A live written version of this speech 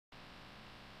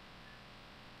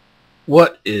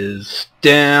What is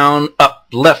down, up,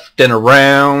 left, and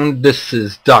around? This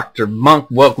is Dr. Monk.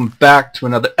 Welcome back to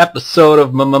another episode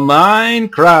of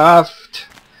Minecraft.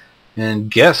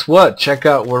 And guess what? Check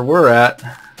out where we're at.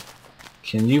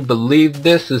 Can you believe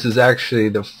this? This is actually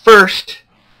the first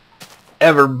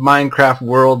ever Minecraft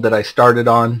world that I started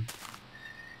on.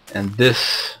 And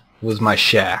this was my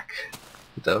shack.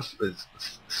 It's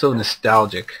so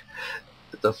nostalgic.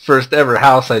 The first ever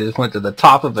house, I just went to the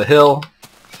top of a hill.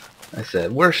 I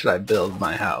said, where should I build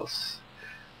my house?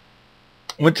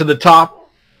 Went to the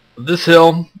top of this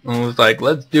hill and was like,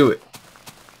 let's do it.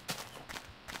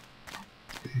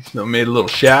 So made a little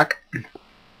shack.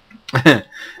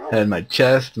 Had my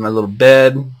chest, my little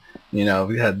bed. You know,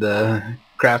 we had the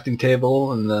crafting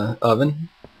table and the oven.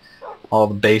 All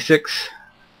the basics.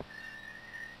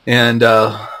 And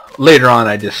later on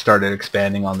I just started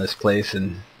expanding on this place,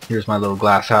 and here's my little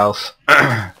glass house.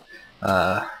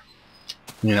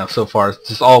 You know, so far it's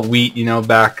just all wheat, you know,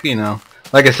 back, you know.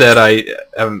 Like I said, I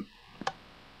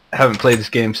haven't played this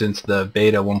game since the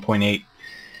beta 1.8,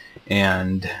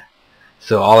 and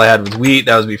so all I had was wheat.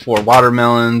 That was before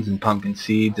watermelons and pumpkin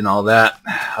seeds and all that.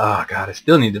 Oh god, I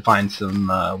still need to find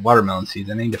some watermelon seeds.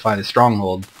 I need to find a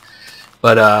stronghold.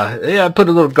 But yeah, I put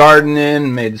a little garden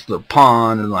in, made this little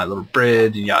pond and my little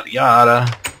bridge and yada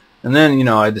yada. And then, you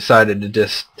know, I decided to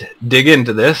just dig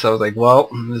into this. I was like, well,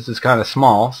 this is kind of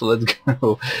small, so let's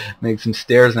go make some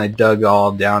stairs. And I dug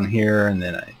all down here, and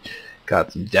then I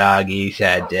got some doggies,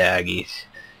 had doggies,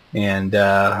 and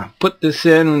put this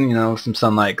in. You know, some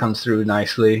sunlight comes through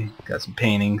nicely. Got some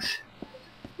paintings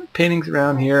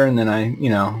around here, and then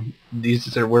you know,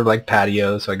 these were like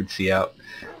patios, so I could see out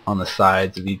on the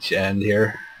sides of each end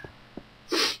here.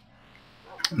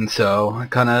 And so I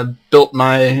kind of built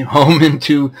my home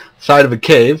into the side of a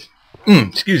cave.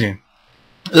 Excuse me.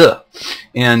 Ugh.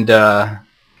 And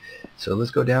so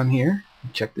let's go down here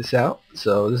and check this out.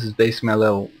 So this is basically my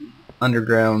little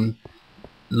underground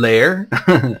lair.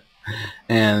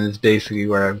 And it's basically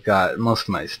where I've got most of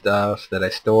my stuff that I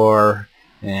store.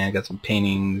 And I got some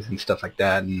paintings and stuff like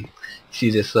that. And you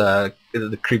see this the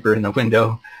creeper in the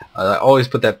window. I always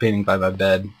put that painting by my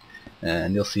bed.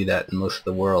 And you'll see that in most of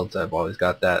the worlds. I've always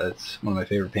got that. It's one of my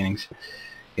favorite paintings.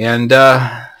 And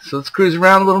so let's cruise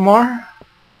around a little more.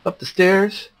 Up the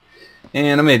stairs.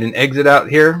 And I made an exit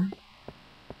out here.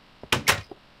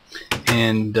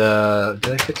 And did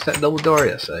I fix that double door?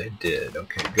 Yes, I did.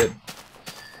 Okay, good.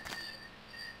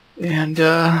 And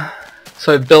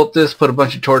so I built this, put a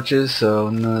bunch of torches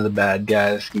so none of the bad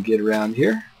guys can get around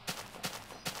here.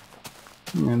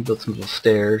 And built some little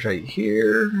stairs right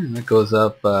here, and it goes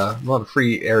up a lot of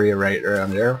free area right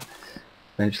around there.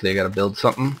 Eventually I gotta build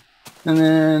something. And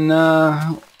then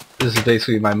this is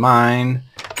basically my mine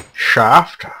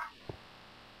shaft.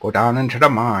 Go down into the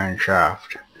mine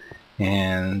shaft.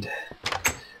 And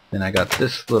then I got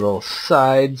this little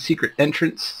side secret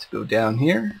entrance to go down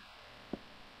here.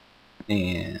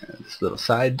 And this little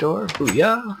side door.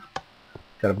 Booyah!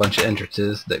 Got a bunch of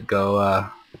entrances that go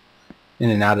in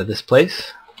and out of this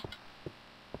place.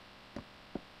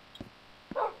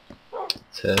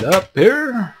 Set up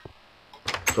here.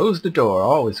 Close the door.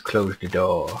 Always close the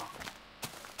door.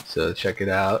 So check it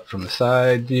out from the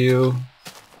side view.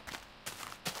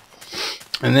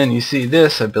 And then you see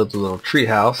this. I built a little tree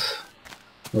house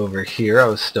over here. I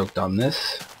was stoked on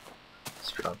this.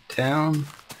 Let's drop down.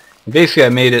 And basically I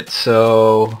made it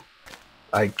so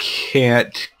I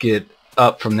can't get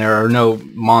up from there, or no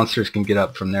monsters can get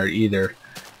up from there either.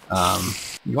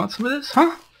 You want some of this,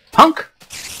 huh? Punk?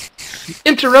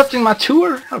 Interrupting my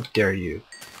tour? How dare you?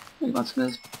 You want some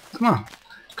of this? Come on.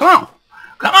 Come on!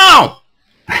 Come on!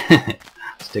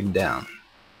 Let's dig down.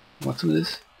 You want some of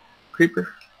this?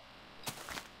 Creeper?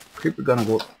 Creeper gonna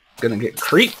get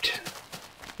creeped.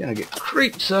 Gonna get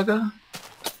creeped, sucker.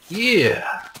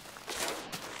 Yeah.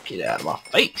 Get out of my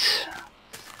face.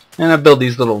 And I build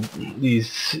these,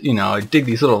 you know, I dig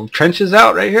these little trenches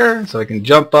out right here so I can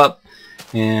jump up,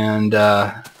 and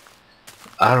I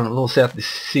don't know, we'll have to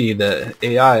see the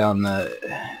AI on the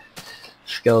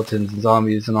skeletons and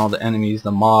zombies and all the enemies,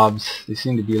 the mobs. They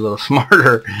seem to be a little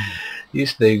smarter.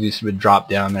 They just would drop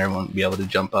down there and wouldn't be able to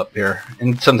jump up here.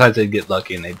 And sometimes they'd get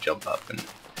lucky and they'd jump up and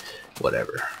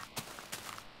whatever.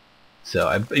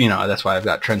 So, you know, that's why I've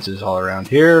got trenches all around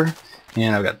here.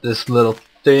 And I've got this little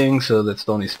thing, so that's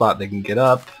the only spot they can get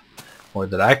up, or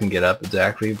that I can get up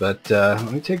exactly. But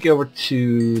let me take you over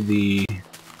to the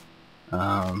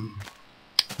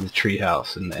tree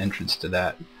house and the entrance to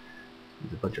that.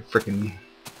 There's a bunch of freaking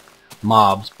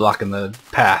mobs blocking the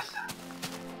path.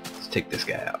 Let's take this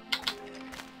guy out.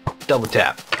 Double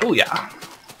tap. Oh yeah.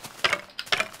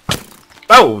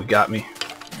 Oh, he got me.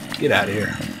 Get out of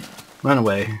here. Run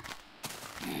away.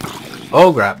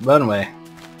 Oh crap, run away.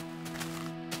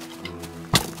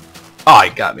 Oh,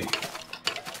 he got me.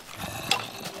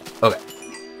 Okay.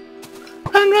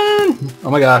 Run! Oh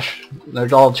my gosh.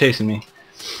 They're all chasing me.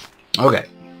 Okay.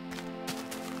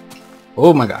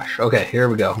 Oh my gosh. Okay, here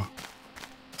we go.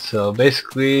 So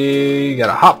basically, you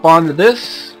gotta hop onto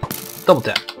this. Double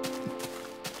tap.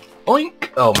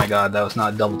 Oink! Oh my god, that was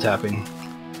not double tapping.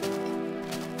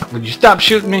 Would you stop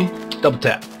shooting me? Double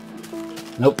tap.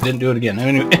 Nope, didn't do it again.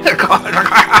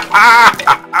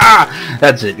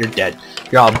 That's it, you're dead.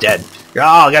 You're all dead. You're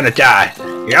all gonna die.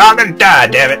 You're all gonna die,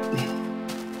 damn it.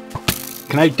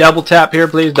 Can I double tap here,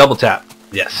 please? Double tap.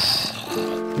 Yes.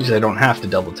 Usually I don't have to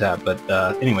double tap, but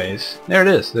anyways, there it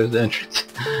is. There's the entrance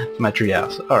to my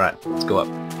treehouse. Alright, let's go up.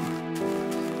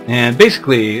 And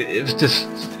basically, it's just...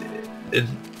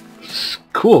 It's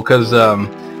cool, because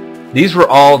these were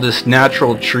all just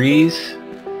natural trees,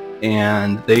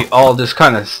 and they all just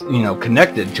kind of, you know,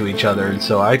 connected to each other. And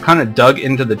so I kind of dug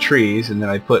into the trees, and then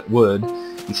I put wood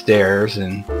and stairs,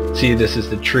 and see, this is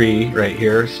the tree right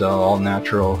here, so all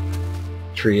natural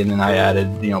tree, and then I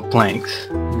added, you know, planks,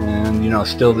 and, you know,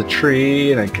 still the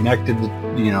tree, and I connected the,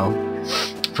 you know,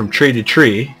 from tree to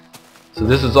tree. So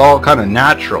this is all kind of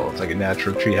natural. It's like a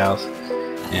natural tree house.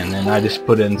 And then I just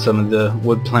put in some of the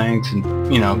wood planks and,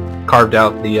 you know, carved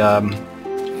out the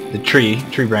tree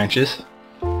branches,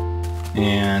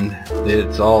 and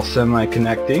it's all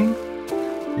semi-connecting,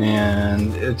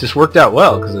 and it just worked out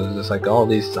well because it was just like all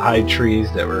these high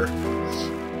trees that were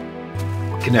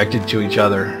connected to each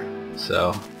other.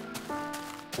 So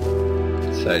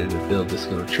decided to build this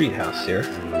little tree house here.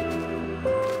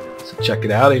 So check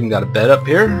it out. I even got a bed up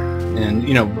here, and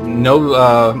you know,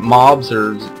 no mobs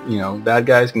or, you know, bad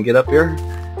guys can get up here.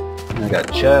 And I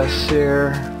got chests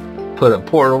here. Put a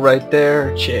portal right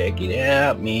there. Check it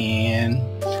out, man.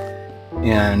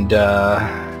 And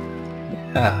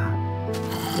yeah,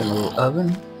 got a little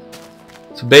oven.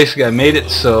 So basically, I made it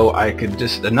so I could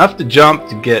just enough to jump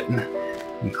to get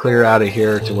and clear out of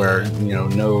here to where, you know,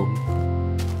 no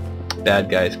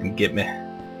bad guys can get me.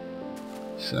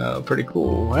 So pretty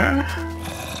cool.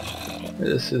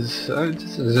 This is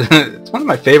it's one of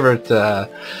my favorite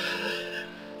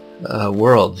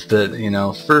worlds. That, you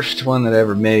know, first one that I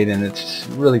ever made, and it's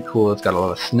really cool. It's got a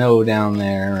lot of snow down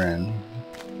there, and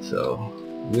so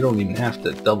we don't even have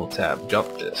to double tap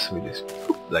jump this. We just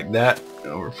like that,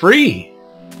 and we're free.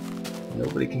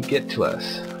 Nobody can get to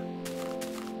us.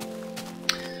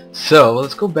 So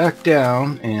let's go back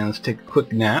down and let's take a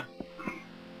quick nap.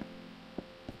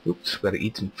 Oops, gotta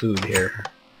eat some food here.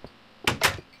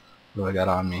 What do I got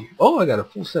on me? Oh, I got a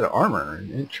full set of armor.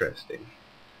 Interesting.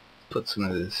 Put some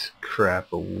of this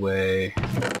crap away.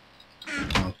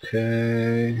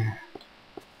 Okay.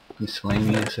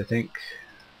 Miscellaneous, I think.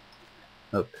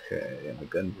 Okay, and a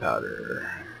gunpowder.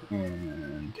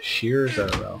 And shears, I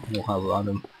don't know. We'll have a lot of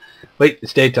them. Wait,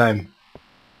 it's daytime.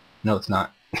 No, it's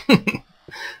not.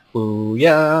 Ooh,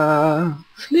 yeah.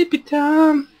 Sleepy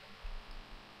time.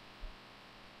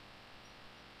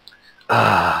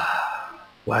 Ah,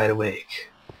 wide awake.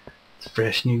 It's a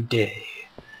fresh new day.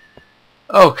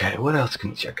 Okay, what else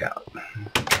can we check out?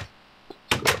 Let's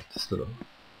go up this little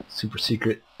super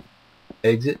secret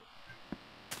exit.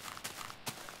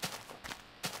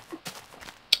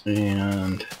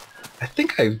 And I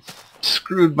think I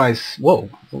screwed my... Whoa,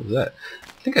 what was that?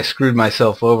 I think I screwed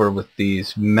myself over with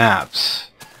these maps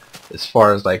as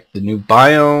far as like the new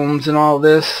biomes and all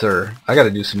this, or I gotta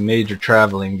do some major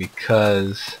traveling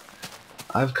because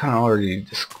I've kind of already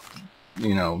just,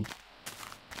 you know,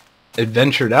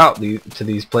 adventured out to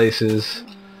these places.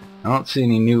 I don't see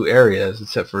any new areas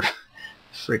except for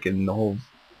freaking the whole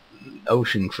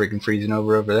ocean freaking freezing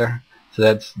over there. So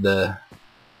that's the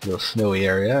little snowy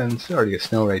area, and it's already got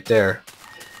snow right there.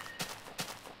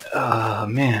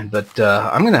 Man, but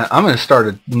I'm gonna start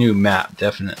a new map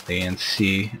definitely and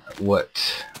see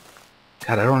what.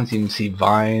 God, I don't even see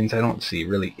vines. I don't see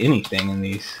really anything in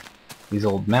these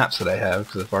old maps that I have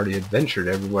because I've already adventured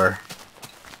everywhere.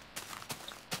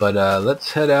 But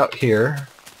let's head out here.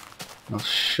 I'll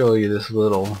show you this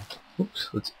little. Oops,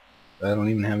 I don't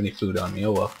even have any food on me.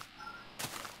 Oh well.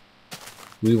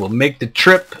 We will make the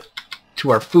trip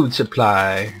to our food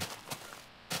supply.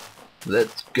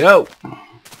 Let's go.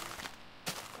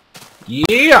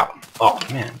 Yeah! Oh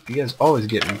man, you guys always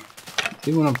get me.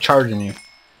 Even when I'm charging you.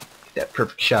 Get that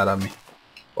perfect shot on me.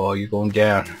 Oh, you're going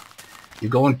down.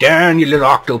 You're going down, you little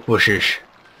octopuses.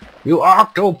 You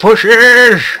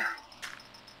octopuses!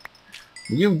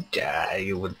 You die,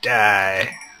 you will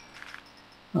die.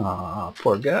 Aw,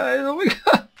 poor guy. Oh my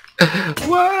god.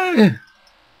 Why?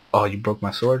 Oh, you broke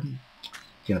my sword?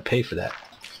 You're gonna pay for that.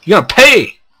 You're gonna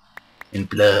pay in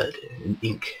blood and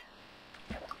ink.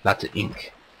 Lots of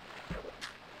ink.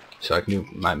 So I can do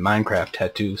my Minecraft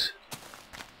tattoos.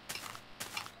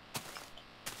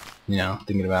 You know,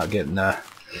 thinking about getting a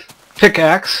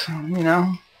pickaxe, you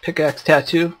know, pickaxe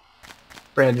tattoo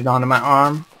branded onto my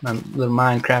arm, my little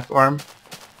Minecraft arm.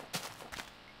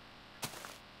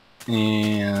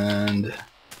 And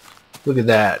look at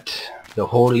that, the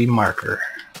holy marker.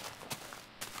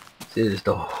 This is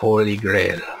the holy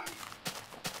grail.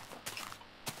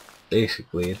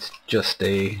 Basically, it's just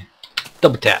a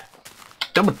double tap.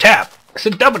 Double tap! I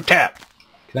said double tap!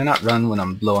 Can I not run when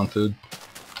I'm low on food?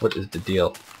 What is the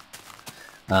deal?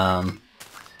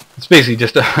 It's basically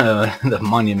just the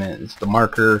monument. It's the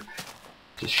marker.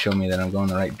 Just show me that I'm going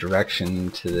the right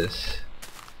direction to this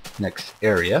next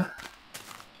area.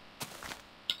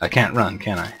 I can't run,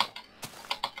 can I?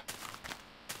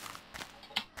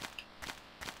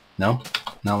 No?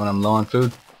 Not when I'm low on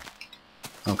food?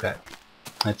 Okay.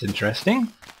 That's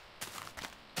interesting.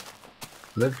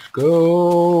 Let's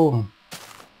go.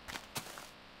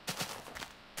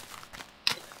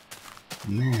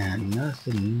 Man,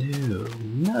 nothing new.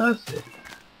 Nothing.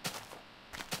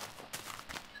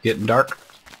 Getting dark.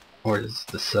 Where's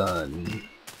the sun?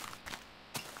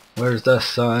 Where's the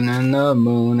sun and the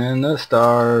moon and the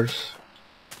stars?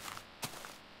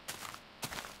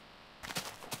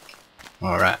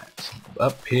 Alright, so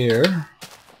up here.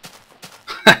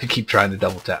 I keep trying to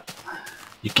double tap.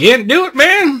 You can't do it,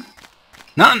 man!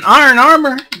 Not in iron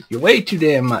armor. You weigh too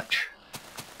damn much.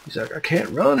 He's like, I can't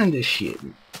run in this shit.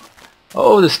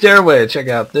 Oh, the stairway. Check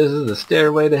out. This is the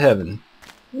stairway to heaven.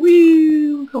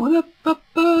 Whee! Going up, up,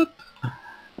 up.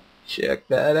 Check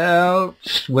that out.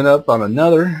 Just went up on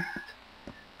another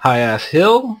high-ass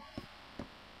hill.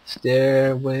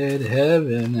 Stairway to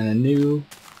heaven and a new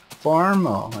farm.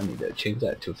 Oh, I need to change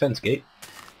that to a fence gate.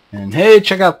 And hey,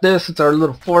 check out this. It's our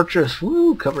little fortress.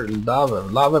 Woo! Covered in lava.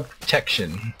 Lava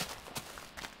protection.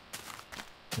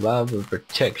 Lava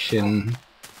protection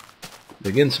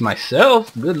against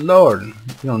myself? Good lord. You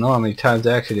don't know how many times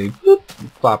I actually whoop,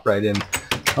 plop right in.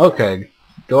 Okay,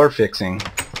 door fixing.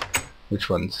 Which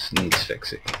ones needs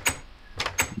fixing?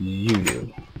 You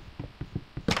do.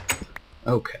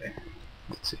 Okay,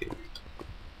 let's see.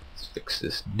 Let's fix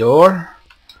this door.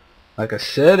 Like I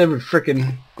said, every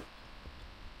frickin'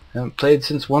 haven't played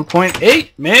since 1.8,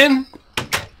 man.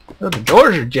 Oh, the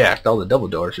doors are jacked. All the double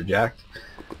doors are jacked.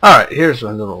 Alright, here's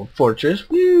my little fortress.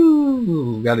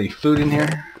 Woo! Got any food in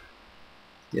here?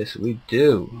 Yes, we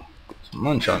do. Some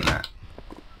munch on that.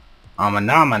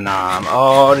 Nom.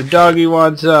 Oh, the doggy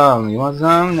wants some. You want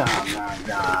some?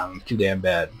 Nom. Too damn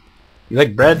bad. You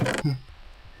like bread?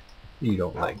 You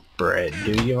don't like bread,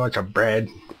 do you? Want some bread?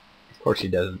 Of course he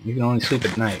doesn't. You can only sleep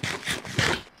at night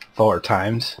 4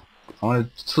 times. I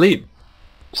want to sleep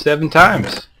 7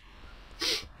 times.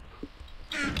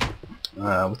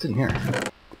 What's in here?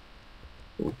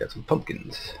 Oh, we got some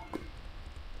pumpkins.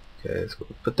 Okay, let's go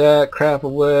put that crap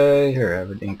away. Here, I have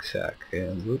an ink sac.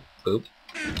 And whoop, boop.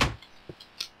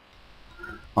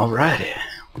 Alrighty.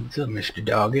 What's up, Mr.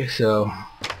 Doggy? So,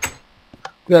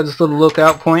 we got this little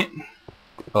lookout point.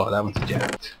 Oh, that one's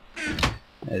jacked.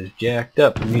 That is jacked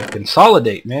up. We need to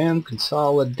consolidate, man.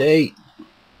 Consolidate.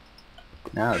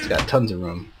 Now it's got tons of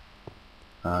room.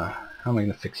 How am I going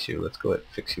to fix you? Let's go ahead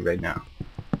and fix you right now.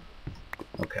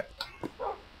 Okay.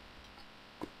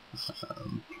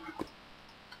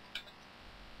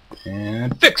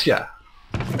 And fix ya!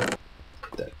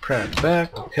 Put that crap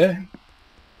back, okay.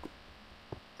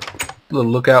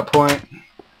 Little lookout point.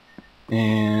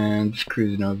 And just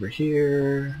cruising over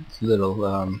here. It's a little,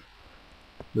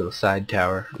 little side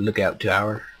tower, lookout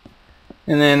tower.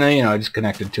 And then, you know, I just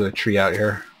connected to a tree out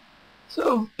here.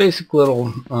 So, basic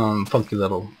little, funky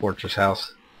little fortress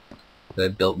house that I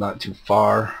built not too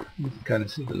far. You can kind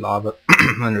of see the lava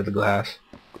under the glass.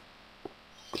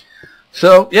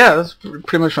 So, yeah, that's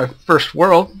pretty much my first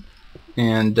world.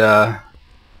 And, that's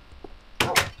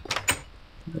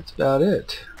about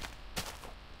it.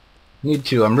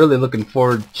 I'm really looking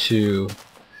forward to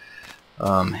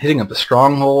hitting up a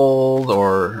stronghold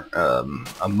or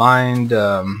a mine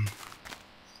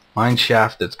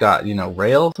shaft that's got, you know,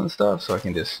 rails and stuff, so I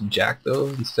can just jack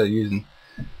those instead of using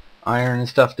iron and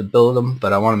stuff to build them.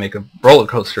 But I want to make a roller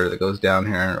coaster that goes down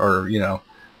here, or, you know,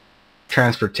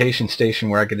 transportation station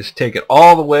where I could just take it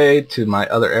all the way to my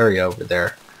other area over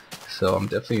there. So I'm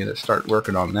definitely going to start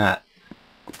working on that.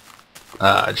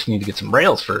 I just need to get some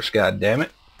rails first, god damn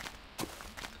it.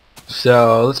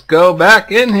 So let's go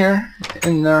back in here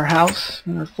in our house,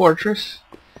 in our fortress,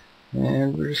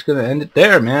 and we're just gonna end it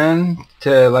there, man.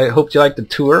 Hope you like the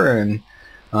tour, and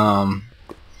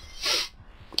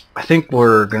I think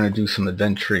we're gonna do some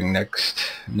adventuring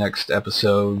next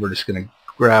episode. We're just gonna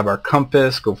grab our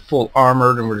compass, go full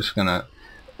armored, and we're just gonna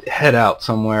head out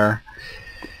somewhere,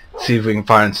 see if we can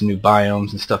find some new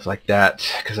biomes and stuff like that,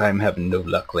 because I'm having no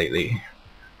luck lately.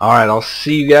 Alright, I'll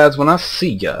see you guys when I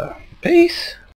see ya. Peace.